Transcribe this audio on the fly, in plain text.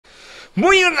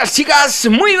Muy buenas chicas,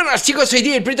 muy buenas chicos, soy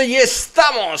Djprieto y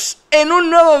estamos en un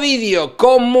nuevo vídeo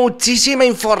con muchísima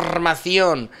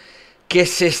información que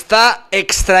se está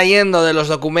extrayendo de los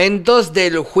documentos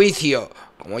del juicio.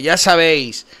 Como ya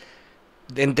sabéis,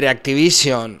 entre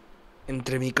Activision,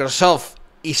 entre Microsoft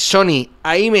y Sony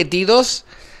ahí metidos,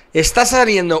 está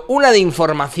saliendo una de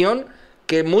información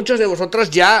que muchos de vosotros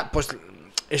ya pues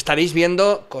estaréis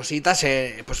viendo cositas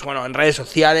pues bueno, en redes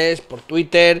sociales, por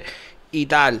Twitter y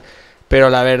tal. Pero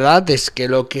la verdad es que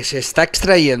lo que se está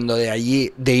extrayendo de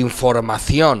allí, de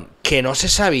información que no se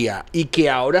sabía y que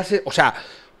ahora se... O sea,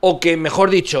 o que mejor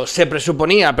dicho, se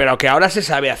presuponía, pero que ahora se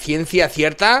sabe a ciencia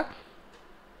cierta,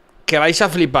 que vais a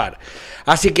flipar.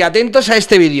 Así que atentos a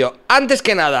este vídeo. Antes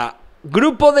que nada,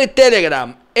 grupo de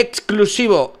Telegram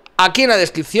exclusivo aquí en la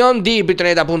descripción,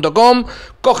 djprietoneta.com,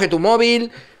 coge tu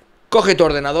móvil... Coge tu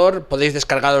ordenador, podéis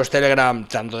descargaros Telegram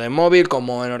tanto de móvil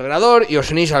como en ordenador y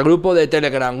os unís al grupo de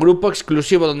Telegram, grupo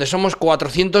exclusivo donde somos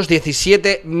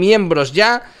 417 miembros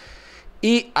ya.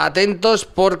 Y atentos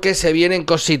porque se vienen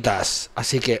cositas,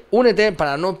 así que únete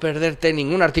para no perderte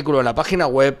ningún artículo en la página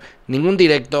web, ningún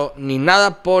directo, ni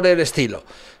nada por el estilo.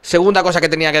 Segunda cosa que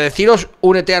tenía que deciros,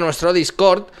 únete a nuestro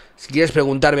Discord. Si quieres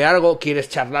preguntarme algo, quieres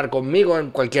charlar conmigo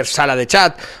en cualquier sala de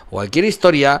chat o cualquier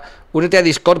historia, únete a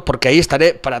Discord porque ahí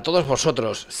estaré para todos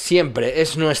vosotros. Siempre,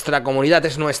 es nuestra comunidad,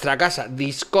 es nuestra casa,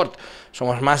 Discord.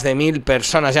 Somos más de 1000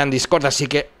 personas ya en Discord, así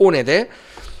que únete.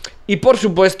 Y por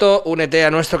supuesto, únete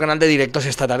a nuestro canal de directos.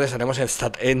 Esta tarde estaremos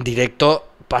en directo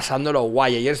pasándolo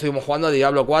guay. Ayer estuvimos jugando a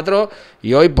Diablo 4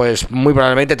 y hoy pues muy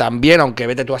probablemente también, aunque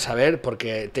vete tú a saber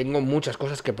porque tengo muchas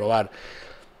cosas que probar.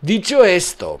 Dicho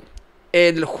esto,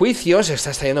 el juicio se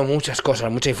está extrayendo muchas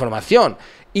cosas, mucha información.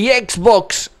 Y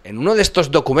Xbox, en uno de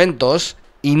estos documentos,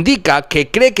 indica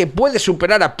que cree que puede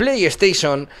superar a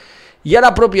PlayStation y a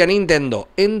la propia Nintendo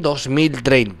en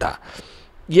 2030.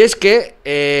 Y es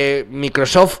que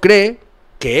Microsoft cree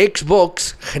que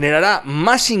Xbox generará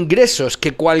más ingresos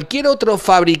que cualquier otro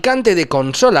fabricante de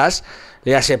consolas,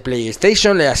 le hace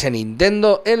PlayStation, le hace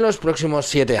Nintendo, en los próximos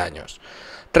 7 años.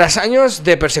 Tras años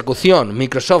de persecución,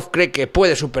 Microsoft cree que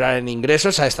puede superar en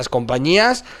ingresos a estas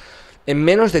compañías en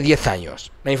menos de 10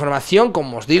 años. La información,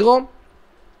 como os digo,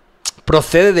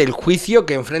 procede del juicio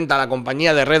que enfrenta a la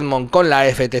compañía de Redmond con la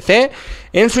FTC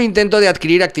en su intento de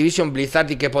adquirir Activision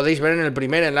Blizzard y que podéis ver en el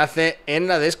primer enlace en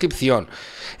la descripción.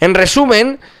 En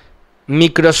resumen,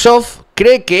 Microsoft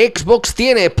cree que Xbox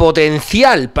tiene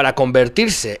potencial para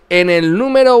convertirse en el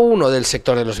número 1 del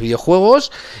sector de los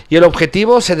videojuegos y el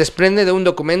objetivo se desprende de un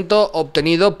documento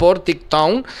obtenido por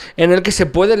TikTok en el que se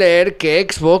puede leer que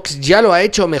Xbox ya lo ha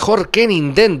hecho mejor que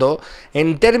Nintendo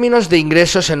en términos de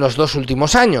ingresos en los 2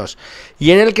 últimos años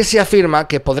y en el que se afirma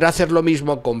que podrá hacer lo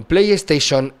mismo con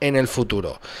PlayStation en el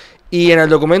futuro. Y en el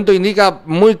documento indica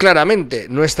muy claramente,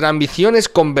 nuestra ambición es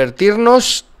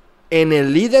convertirnos en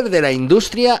el líder de la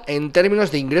industria en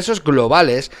términos de ingresos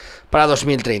globales para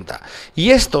 2030.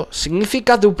 Y esto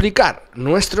significa duplicar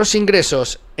nuestros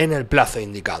ingresos en el plazo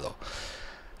indicado.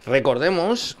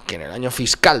 Recordemos que en el año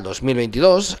fiscal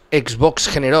 2022, Xbox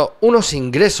generó unos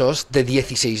ingresos de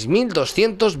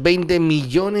 16.220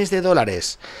 millones de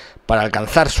dólares. Para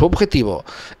alcanzar su objetivo,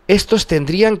 estos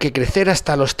tendrían que crecer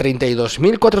hasta los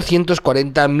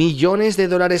 32.440 millones de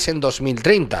dólares en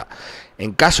 2030,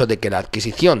 en caso de que la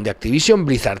adquisición de Activision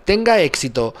Blizzard tenga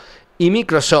éxito y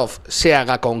Microsoft se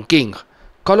haga con King,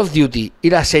 Call of Duty y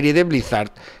la serie de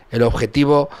Blizzard. El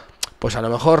objetivo, pues a lo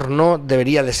mejor no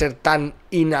debería de ser tan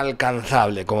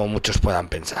inalcanzable como muchos puedan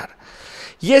pensar.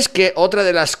 Y es que otra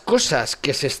de las cosas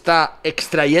que se está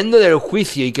extrayendo del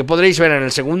juicio y que podréis ver en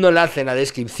el segundo enlace en la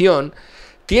descripción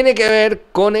tiene que ver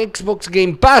con Xbox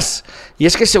Game Pass. Y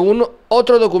es que según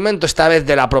otro documento, esta vez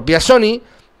de la propia Sony,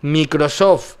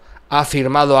 Microsoft ha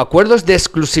firmado acuerdos de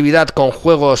exclusividad con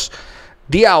juegos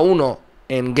día 1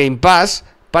 en Game Pass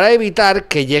para evitar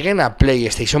que lleguen a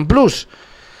PlayStation Plus.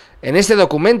 En este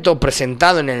documento,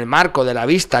 presentado en el marco de la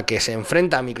vista que se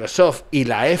enfrenta a Microsoft y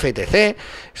la FTC,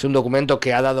 es un documento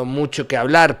que ha dado mucho que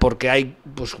hablar porque hay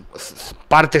pues,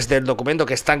 partes del documento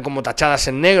que están como tachadas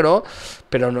en negro,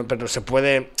 pero se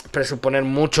puede presuponer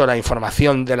mucho la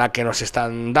información de la que nos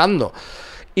están dando.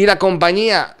 Y la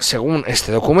compañía, según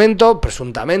este documento,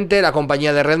 presuntamente, la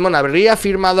compañía de Redmond habría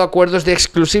firmado acuerdos de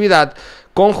exclusividad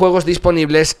con juegos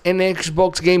disponibles en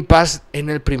Xbox Game Pass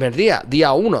en el primer día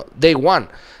 1, Day One.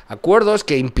 Acuerdos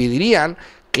que impedirían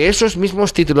que esos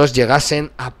mismos títulos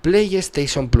llegasen a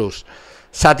PlayStation Plus.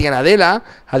 Satya Nadella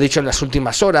ha dicho en las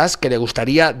últimas horas que le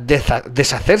gustaría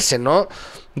deshacerse, ¿no?,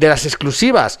 de las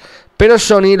exclusivas, pero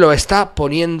Sony lo está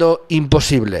poniendo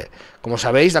imposible. Como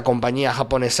sabéis, la compañía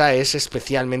japonesa es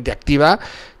especialmente activa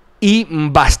y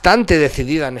bastante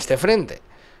decidida en este frente,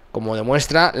 como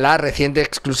demuestra la reciente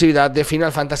exclusividad de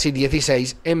Final Fantasy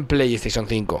XVI en PlayStation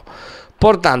 5.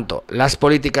 Por tanto, las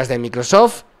políticas de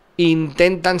Microsoft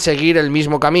intentan seguir el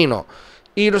mismo camino,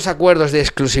 y los acuerdos de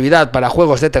exclusividad para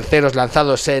juegos de terceros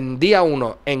lanzados en día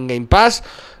 1 en Game Pass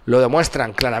lo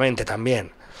demuestran claramente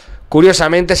también.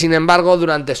 Curiosamente, sin embargo,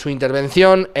 durante su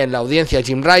intervención en la audiencia,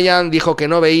 Jim Ryan dijo que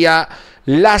no veía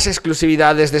las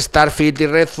exclusividades de Starfield y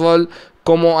Redfall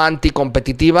como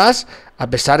anticompetitivas, a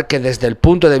pesar que desde el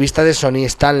punto de vista de Sony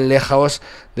están lejos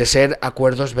de ser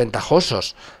acuerdos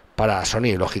ventajosos para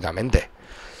Sony, lógicamente.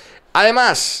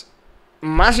 Además,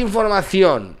 más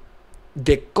información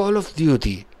de Call of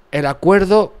Duty. El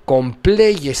acuerdo con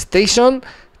PlayStation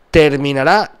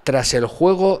terminará tras el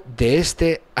juego de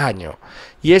este año.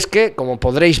 Y es que, como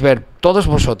podréis ver todos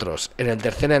vosotros en el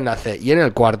tercer enlace y en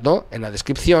el cuarto, en la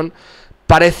descripción,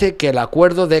 parece que el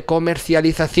acuerdo de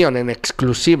comercialización en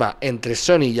exclusiva entre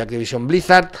Sony y Activision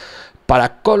Blizzard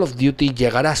para Call of Duty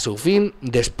llegará a su fin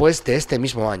después de este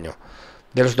mismo año.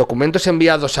 De los documentos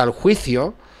enviados al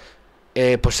juicio,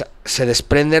 pues se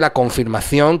desprende la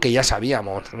confirmación que ya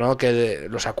sabíamos, ¿no? Que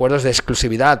los acuerdos de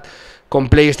exclusividad con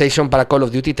PlayStation para Call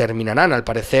of Duty terminarán, al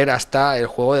parecer, hasta el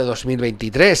juego de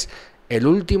 2023, el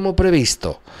último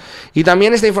previsto. Y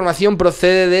también esta información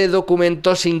procede de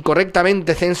documentos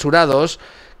incorrectamente censurados,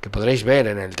 que podréis ver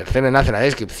en el tercer enlace en la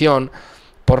descripción,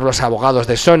 por los abogados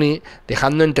de Sony,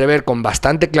 dejando entrever con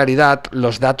bastante claridad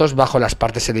los datos bajo las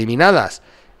partes eliminadas.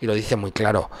 Y lo dice muy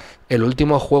claro: el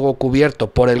último juego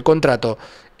cubierto por el contrato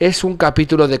es un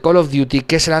capítulo de Call of Duty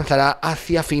que se lanzará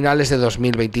hacia finales de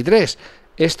 2023.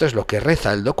 Esto es lo que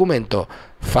reza el documento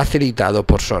facilitado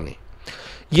por Sony.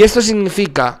 Y esto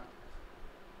significa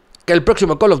que el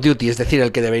próximo Call of Duty, es decir,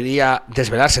 el que debería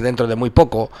desvelarse dentro de muy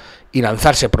poco y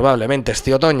lanzarse probablemente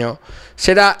este otoño,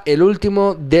 será el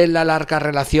último de la larga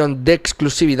relación de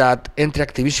exclusividad entre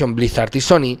Activision Blizzard y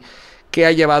Sony, que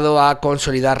ha llevado a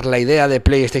consolidar la idea de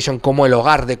PlayStation como el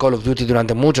hogar de Call of Duty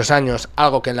durante muchos años,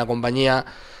 algo que en la compañía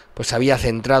pues había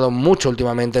centrado mucho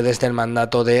últimamente desde el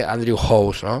mandato de Andrew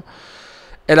House, ¿no?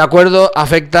 El acuerdo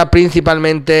afecta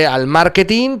principalmente al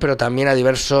marketing, pero también a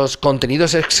diversos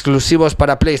contenidos exclusivos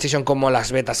para PlayStation, como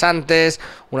las betas antes,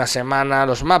 una semana,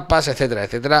 los mapas, etcétera,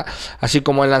 etcétera, así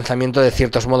como el lanzamiento de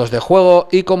ciertos modos de juego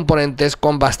y componentes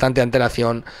con bastante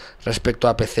antelación respecto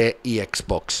a PC y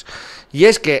Xbox. Y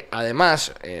es que,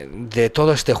 además de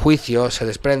todo este juicio, se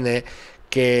desprende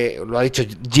que, lo ha dicho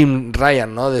Jim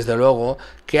Ryan, ¿no? Desde luego,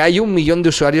 que hay 1 millón de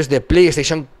usuarios de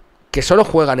PlayStation que solo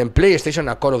juegan en PlayStation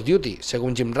a Call of Duty,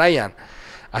 según Jim Ryan.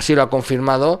 Así lo ha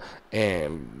confirmado,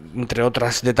 entre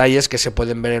otros detalles que se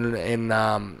pueden ver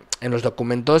en los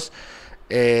documentos.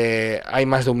 Hay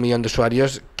más de 1 millón de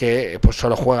usuarios que pues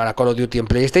solo juegan a Call of Duty en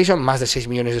PlayStation. Más de 6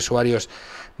 millones de usuarios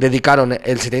dedicaron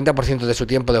el 70% de su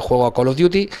tiempo de juego a Call of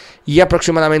Duty, y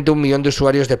aproximadamente 1 millón de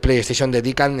usuarios de PlayStation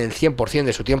dedican el 100%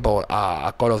 de su tiempo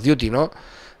a Call of Duty, ¿no?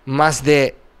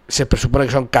 Se presupone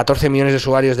que son 14 millones de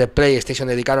usuarios de PlayStation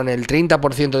dedicaron el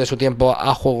 30% de su tiempo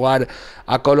a jugar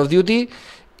a Call of Duty.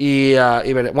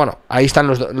 Bueno, ahí están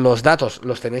los datos,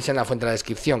 los tenéis en la fuente de la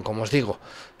descripción, como os digo.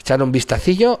 Echad un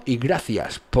vistacillo y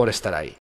gracias por estar ahí.